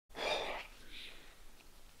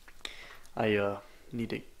I need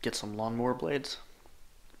to get some lawnmower blades.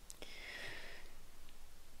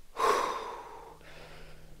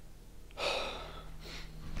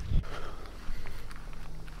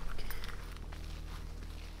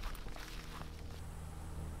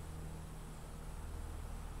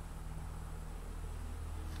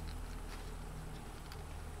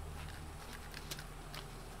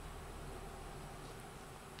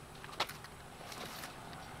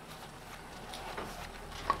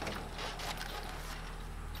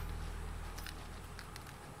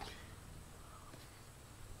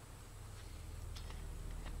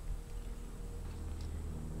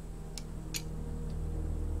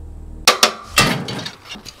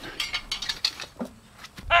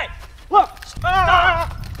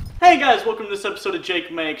 Hey guys, welcome to this episode of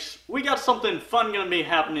Jake Makes. We got something fun gonna be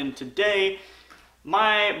happening today.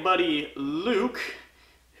 My buddy Luke,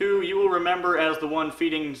 who you will remember as the one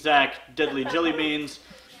feeding Zach deadly jelly beans.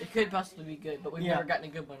 It could possibly be good, but we've never gotten a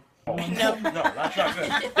good one. No, that's not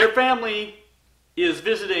good. Their family is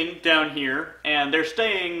visiting down here, and they're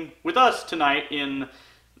staying with us tonight in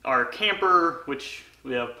our camper, which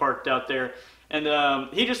we have parked out there. And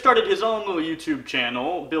he just started his own little YouTube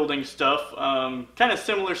channel, building stuff, kind of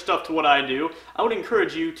similar stuff to what I do. I would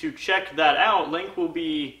encourage you to check that out. Link will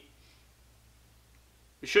be,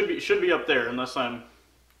 should be up there, unless I'm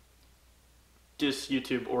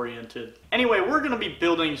dis-YouTube oriented. Anyway, we're going to be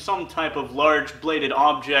building some type of large bladed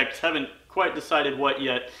object. Haven't quite decided what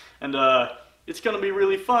yet. And it's going to be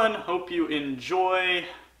really fun. Hope you enjoy.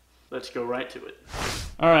 Let's go right to it.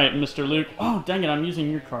 Alright, Mr. Luke. Oh, dang it, I'm using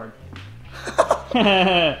your card.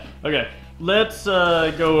 Okay, let's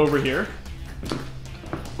go over here.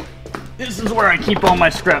 This is where I keep all my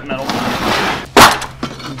scrap metal.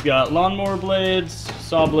 We've got lawnmower blades,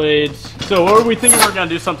 saw blades. So what are we thinking? We're gonna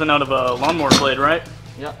do something out of a lawnmower blade, right?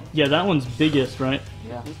 Yeah. Yeah, that one's biggest, right?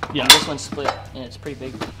 Yeah. Yeah. And this one's split, and it's pretty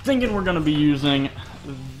big. Thinking we're gonna be using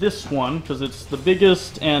this one because it's the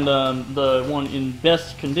biggest and the one in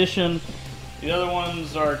best condition. The other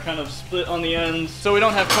ones are kind of split on the ends, so we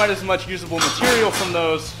don't have quite as much usable material from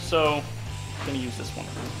those, so I'm going to use this one.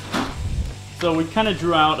 So we kind of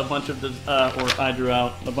drew out a bunch of, or I drew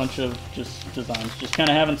out a bunch of just designs, just kind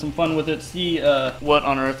of having some fun with it, see what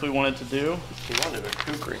on earth we wanted to do. She wanted a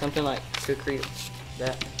kukri. Something like kukri,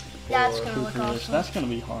 that. That's going to look awesome. That's going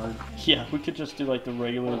to be hard. Yeah, we could just do like the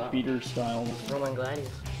regular beater style. Roman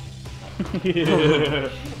gladius. Yeah.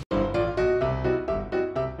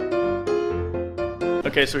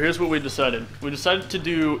 Okay, so here's what we decided. We decided to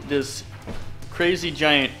do this crazy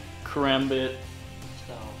giant karambit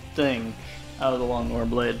thing out of the lawnmower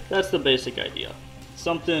blade. That's the basic idea.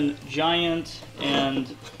 Something giant and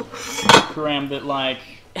karambit-like.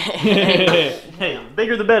 Hey,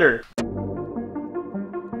 bigger the better.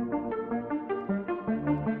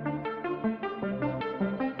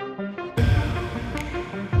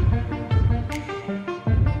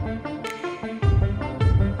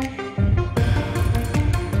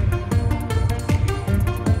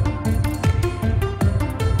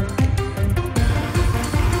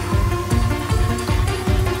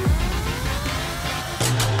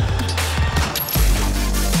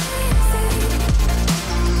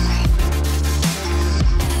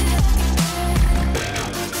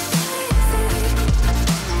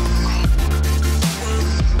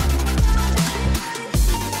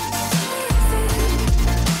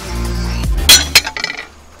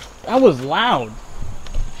 That was loud.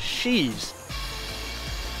 Jeez.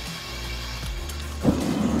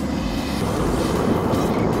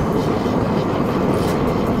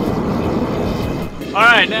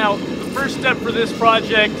 Alright, now the first step for this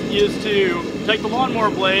project is to take the lawnmower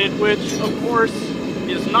blade, which of course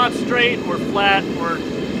is not straight or flat or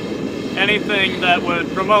anything that would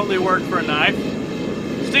remotely work for a knife.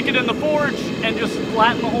 Stick it in the forge and just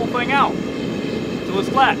flatten the whole thing out till it's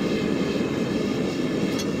flat.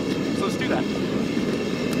 Let's do that.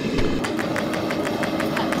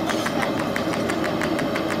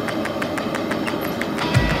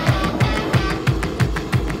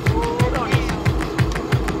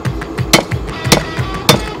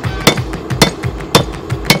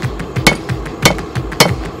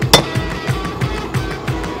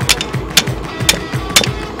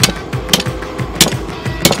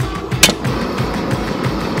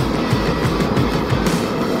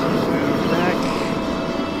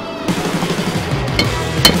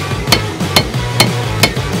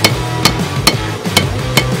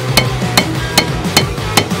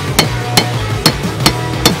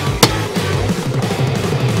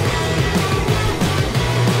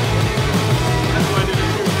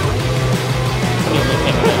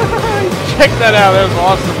 Check that out, that was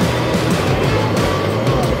awesome.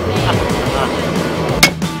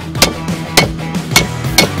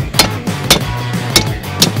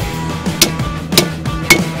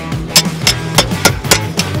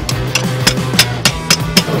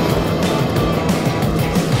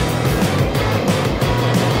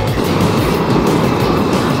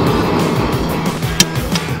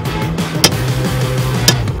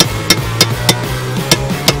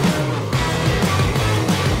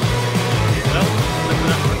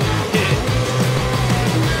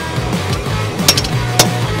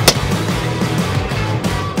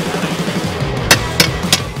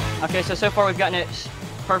 Okay, so far we've gotten it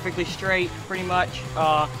perfectly straight, pretty much.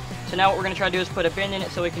 So now what we're going to try to do is put a bend in it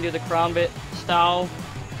so we can do the karambit style.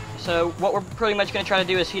 So what we're pretty much going to try to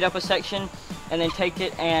do is heat up a section and then take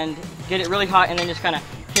it and get it really hot and then just kind of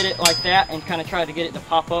hit it like that and kind of try to get it to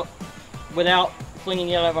pop up without flinging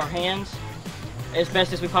it out of our hands as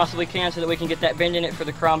best as we possibly can so that we can get that bend in it for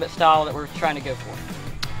the karambit style that we're trying to go for.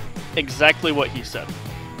 Exactly what he said.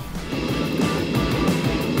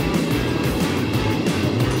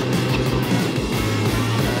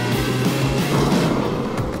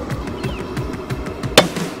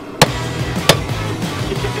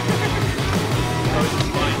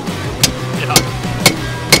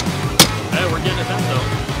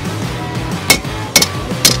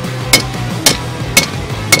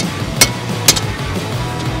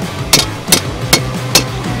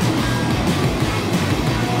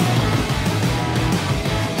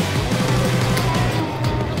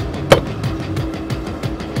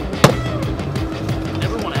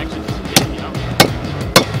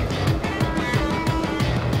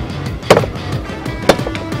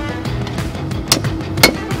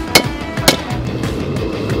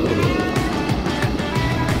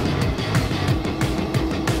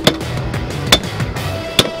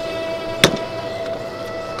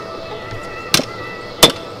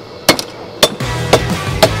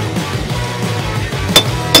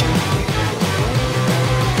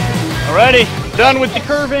 Alrighty, done with the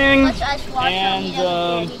curving and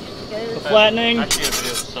the flattening.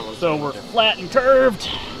 So we're flat and curved.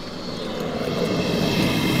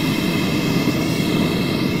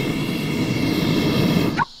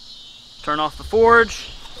 Turn off the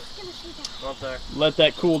forge. Let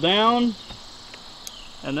that cool down.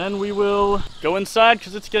 And then we will go inside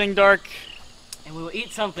because it's getting dark. And we will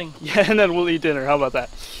eat something. Yeah, and then we'll eat dinner. How about that?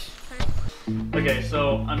 Okay,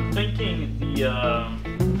 so I'm thinking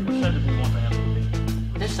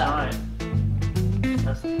This side.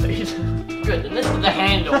 That's the base. Good, and this is the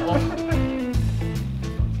handle.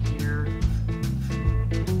 Here.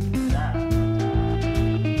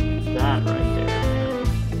 That right there.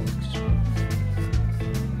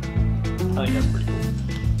 I think that's pretty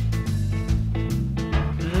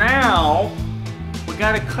cool. Now, we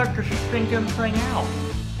gotta cut this stinking thing out.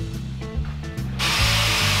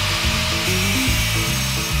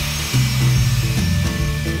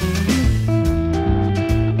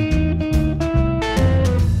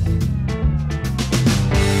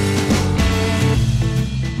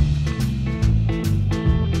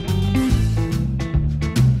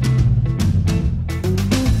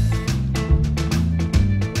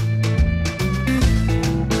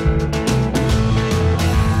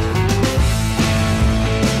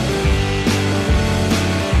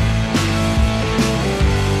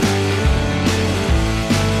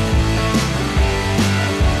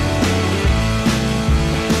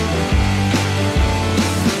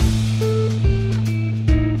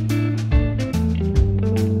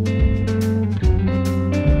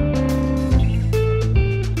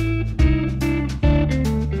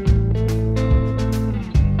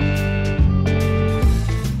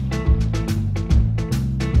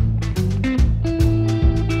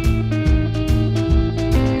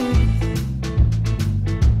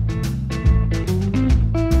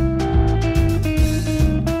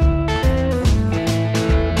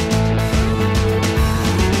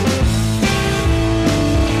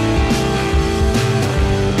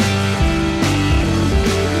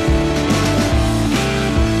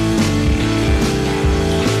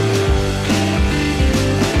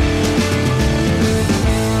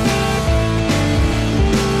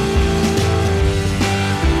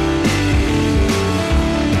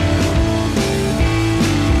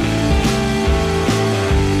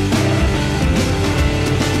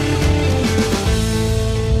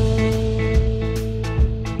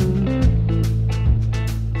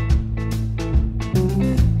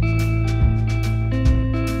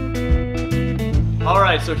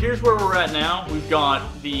 Alright, so here's where we're at now. We've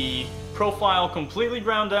got the profile completely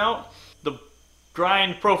ground out. The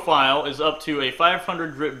grind profile is up to a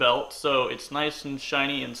 500 grit belt, so it's nice and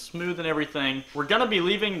shiny and smooth and everything. We're gonna be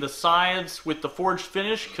leaving the sides with the forged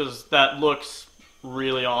finish because that looks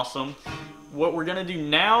really awesome. What we're gonna do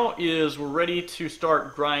now is we're ready to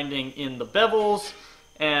start grinding in the bevels,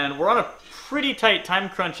 and we're on a pretty tight time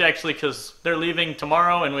crunch actually because they're leaving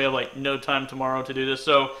tomorrow and we have like no time tomorrow to do this.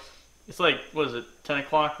 So it's like, what is it, 10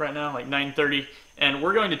 o'clock right now, like 9:30, and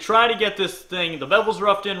we're going to try to get this thing, the bevels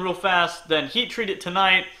roughed in real fast, then heat treat it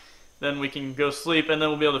tonight, then we can go sleep, and then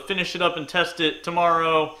we'll be able to finish it up and test it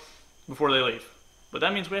tomorrow before they leave. But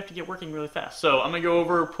that means we have to get working really fast. So I'm going to go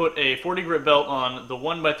over, put a 40 grit belt on the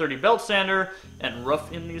 1x30 belt sander, and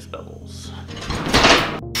rough in these bevels.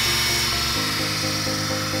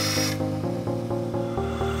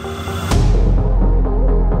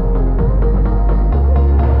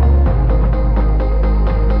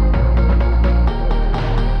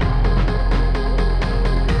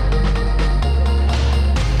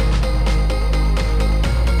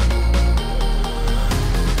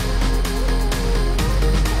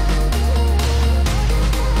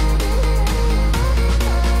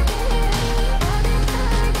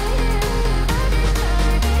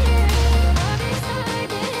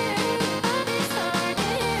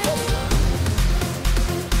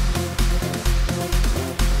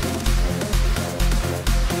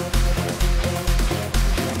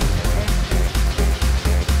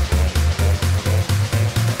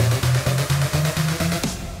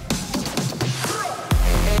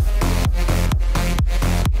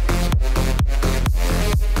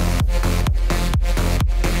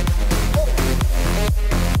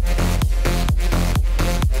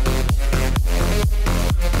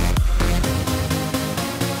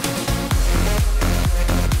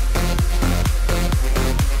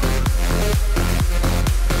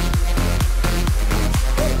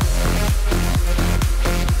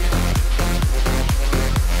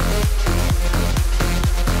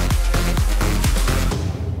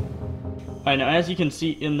 Alright, now as you can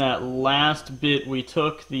see in that last bit, we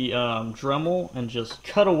took the Dremel and just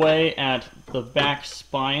cut away at the back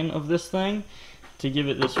spine of this thing to give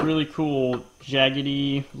it this really cool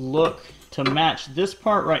jaggedy look to match this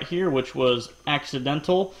part right here, which was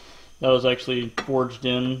accidental. That was actually forged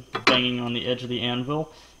in, banging on the edge of the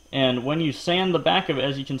anvil. And when you sand the back of it,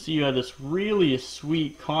 as you can see, you have this really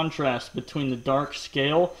sweet contrast between the dark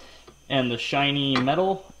scale and the shiny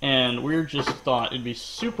metal, and we just thought it'd be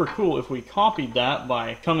super cool if we copied that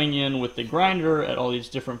by coming in with the grinder at all these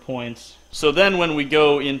different points. So then when we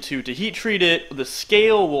go into to heat treat it, the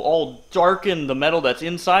scale will all darken the metal that's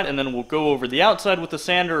inside, and then we'll go over the outside with the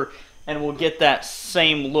sander, and we'll get that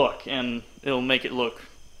same look, and it'll make it look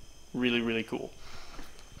really, really cool.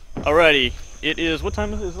 Alrighty, it is, what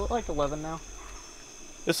time is it? Is it like 11 now?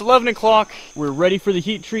 It's 11 o'clock. We're ready for the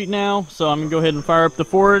heat treat now, so I'm going to go ahead and fire up the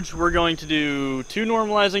forge. We're going to do 2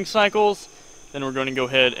 normalizing cycles, then we're going to go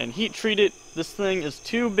ahead and heat treat it. This thing is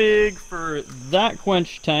too big for that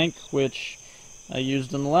quench tank, which I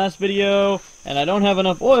used in the last video, and I don't have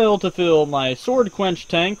enough oil to fill my sword quench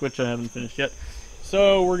tank, which I haven't finished yet.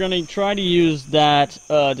 So we're going to try to use that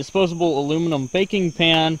disposable aluminum baking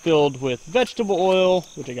pan filled with vegetable oil,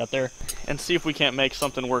 which I got there, and see if we can't make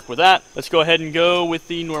something work with that. Let's go ahead and go with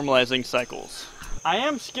the normalizing cycles. I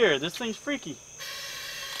am scared. This thing's freaky.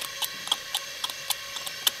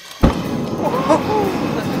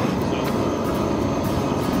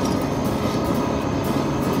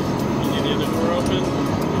 You need the other door open?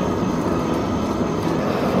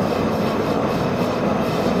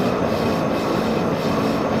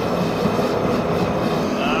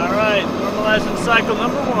 Normalizing cycle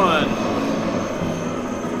number 1.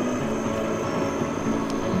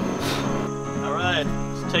 Alright,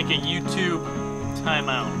 let's take a YouTube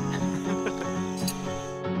timeout.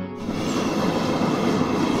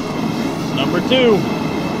 Number 2.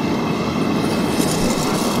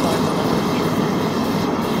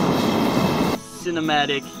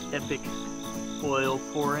 Cinematic, epic oil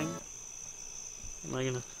pouring. Am I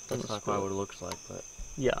gonna? That's not quite what it looks like, but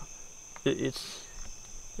yeah,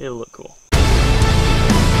 it'll look cool.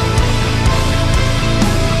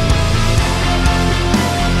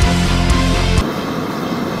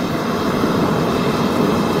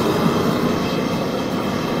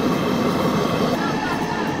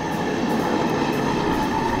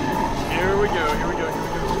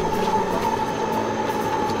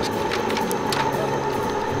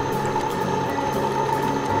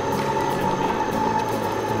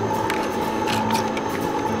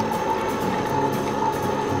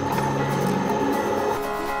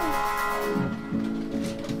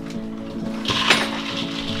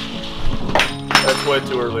 It's way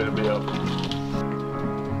too early to be up.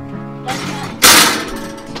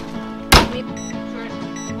 We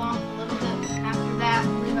first walked a little bit after that. I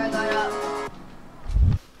believe I got up.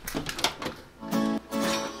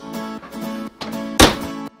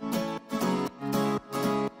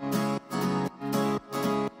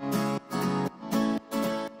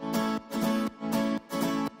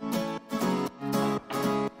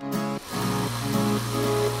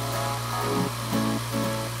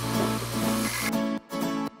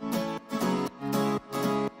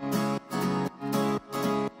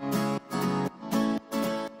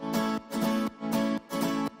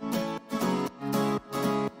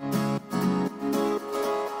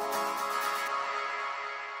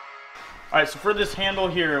 Alright, so for this handle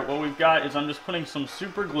here, what we've got is I'm just putting some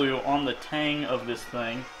super glue on the tang of this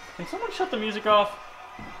thing. Can someone shut the music off?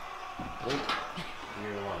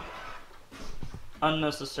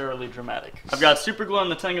 Unnecessarily dramatic. I've got super glue on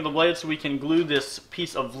the tang of the blade so we can glue this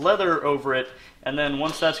piece of leather over it, and then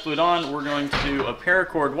once that's glued on, we're going to do a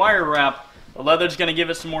paracord wire wrap. The leather's going to give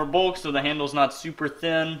it some more bulk so the handle's not super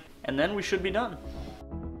thin, and then we should be done.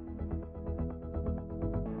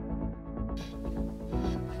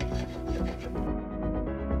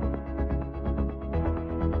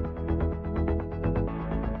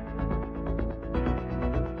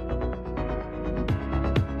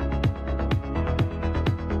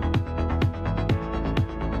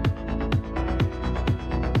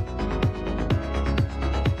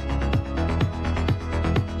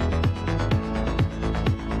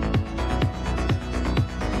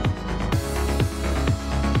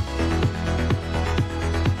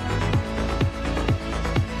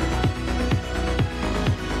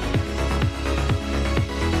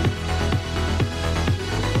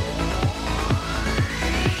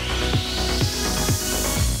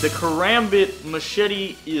 The Karambit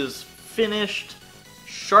machete is finished,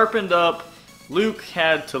 sharpened up. Luke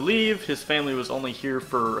had to leave. His family was only here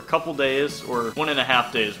for a couple days, or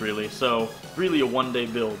 1.5 days really, so really a one-day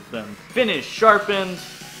build then. Finished, sharpened,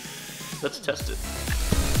 Let's test it.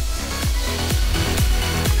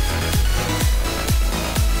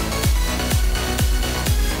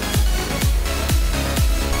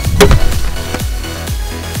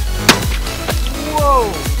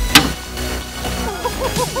 Whoa!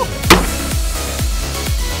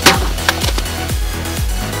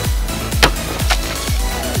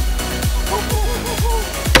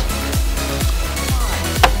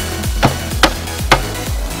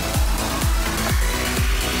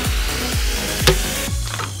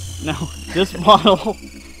 Now, this bottle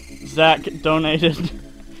Zach donated.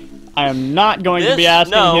 I am not going to be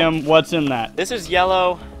asking him what's in that. This is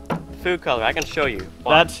yellow food color. I can show you.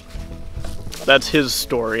 Why. That's his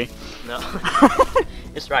story. No.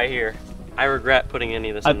 It's right here. I regret putting any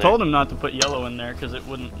of this in there. I told him not to put yellow in there because it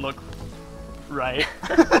wouldn't look right.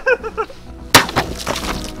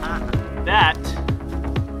 That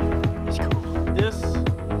is cool. This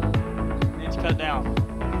needs cut down.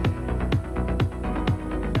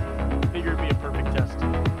 Figured it'd be a perfect test.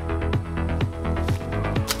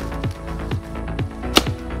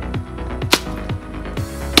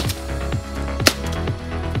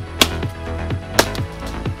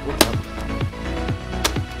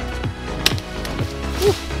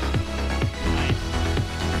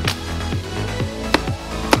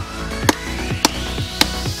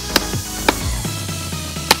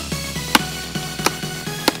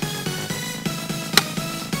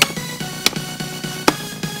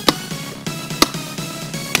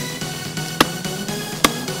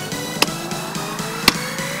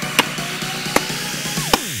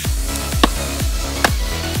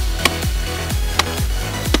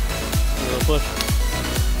 Push.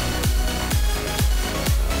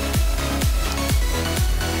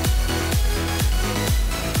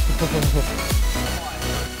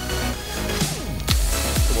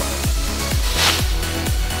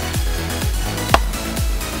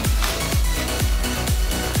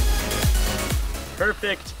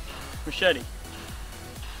 Perfect machete.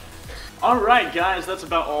 Alright guys, that's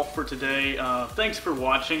about all for today. Thanks for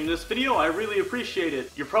watching this video, I really appreciate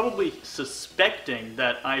it. You're probably suspecting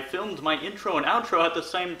that I filmed my intro and outro at the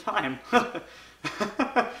same time.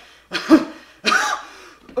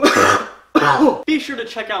 Be sure to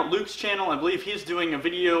check out Luke's channel, I believe he's doing a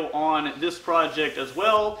video on this project as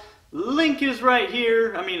well. Link is right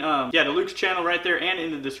here. Yeah, to Luke's channel right there and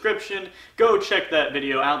in the description. Go check that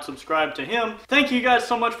video out, subscribe to him. Thank you guys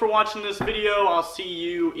so much for watching this video. I'll see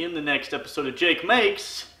you in the next episode of Jake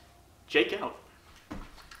Makes. Jake out.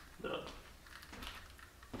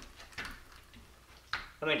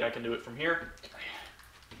 I think I can do it from here.